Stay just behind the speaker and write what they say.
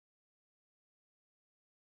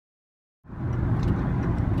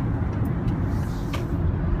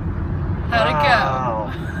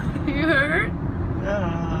gotta go. You hurt?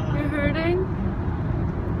 Yeah. You're hurting?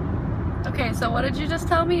 Okay, so what did you just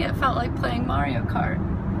tell me? It felt like playing Mario Kart.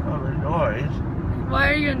 I'm annoyed. Why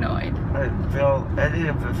are you annoyed? I didn't feel any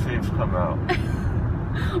of the teeth come out.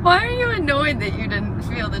 Why are you annoyed that you didn't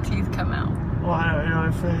feel the teeth come out? Well, I don't know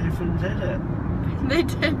if they even did it. They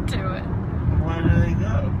did do it. Where did they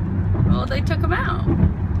go? Well, they took them out.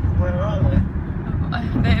 Where are they?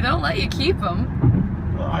 They don't let you keep them.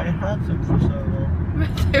 Well, I had them for so long.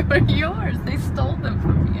 But they were yours. They stole them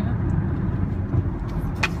from you.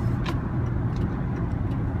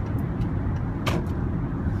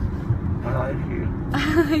 I like you. I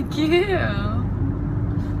like you.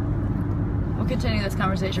 We'll continue this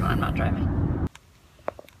conversation when I'm not driving.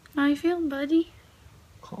 How you feeling, buddy?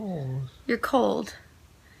 Cold. You're cold.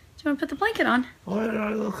 Do you want to put the blanket on? Why did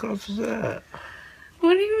I look upset?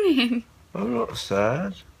 What do you mean? I'm not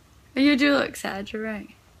sad. You do look sad, you're right.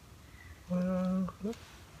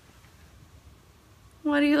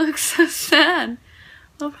 Why do you look so sad?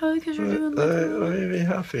 Well, probably because you're doing like Let me be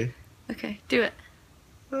happy. Okay, do it.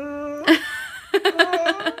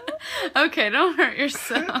 Okay, don't hurt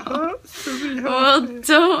yourself. Well,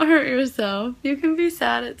 don't hurt yourself. You can be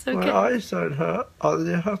sad, it's okay. My eyes don't hurt. Are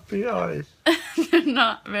they happy eyes? They're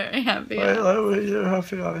not very happy. Wait, let me do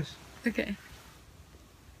happy eyes. Okay.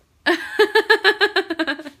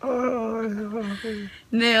 Oh, I'm happy.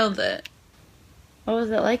 Nailed it. What was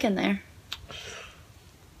it like in there?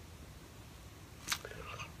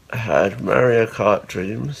 I had Mario Kart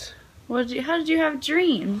dreams. How did you have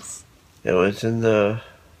dreams? It was in the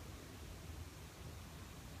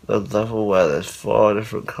level where there's 4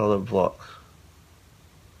 different color blocks.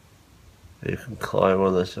 You can climb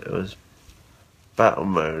on this. It was battle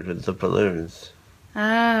mode with the balloons.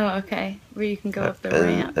 Oh, okay. Where you can go up the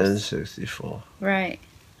ramps. N64. Right.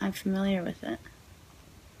 I'm familiar with it.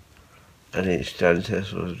 And each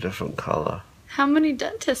dentist was a different color. How many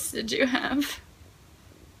dentists did you have?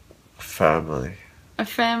 Family. A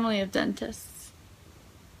family of dentists.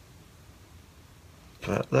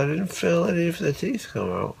 But I didn't feel any of the teeth come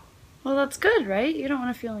out. Well, that's good, right? You don't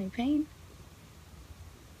want to feel any pain.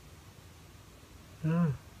 Yeah.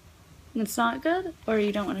 It's not good? Or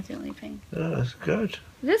you don't want to feel any pain? Yeah, it's good.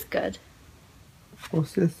 It is good.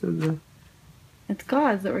 What's this in there? It's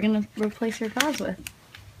gauze that we're going to replace your gauze with.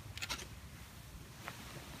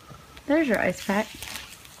 There's your ice pack.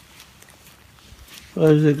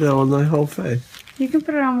 Where does it go on my whole face? You can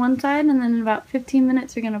put it on one side, and then in about 15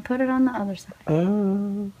 minutes, you're going to put it on the other side.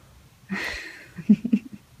 Oh.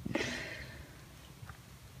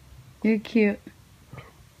 You're cute.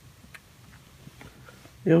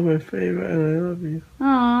 You're my favorite, and I love you.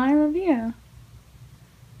 Aw, I love you.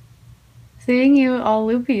 Seeing you all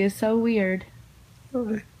loopy is so weird.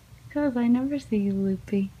 Why? Because I never see you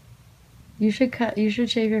loopy. You should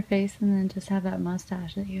shave your face and then just have that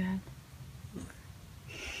mustache that you have.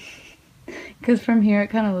 Because from here it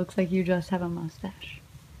kind of looks like you just have a mustache.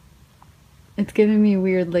 It's giving me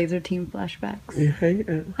weird Laser Team flashbacks. You hate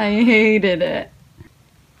it? I hated it.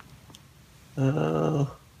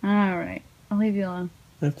 Oh. Alright, I'll leave you alone.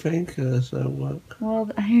 My painkillers don't work.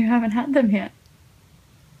 Well, you haven't had them yet.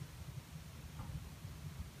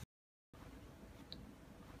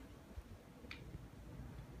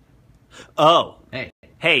 Oh. Hey.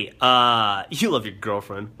 Hey, you love your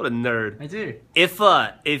girlfriend. What a nerd. I do.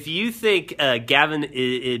 If you think Gavin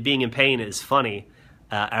being in pain is funny,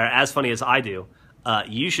 or as funny as I do,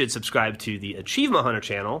 you should subscribe to the Achievement Hunter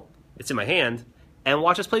channel. It's in my hand, and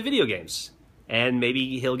watch us play video games. And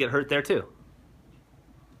maybe he'll get hurt there too.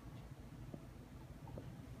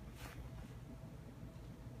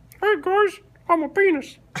 Hey guys, I'm a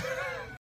penis.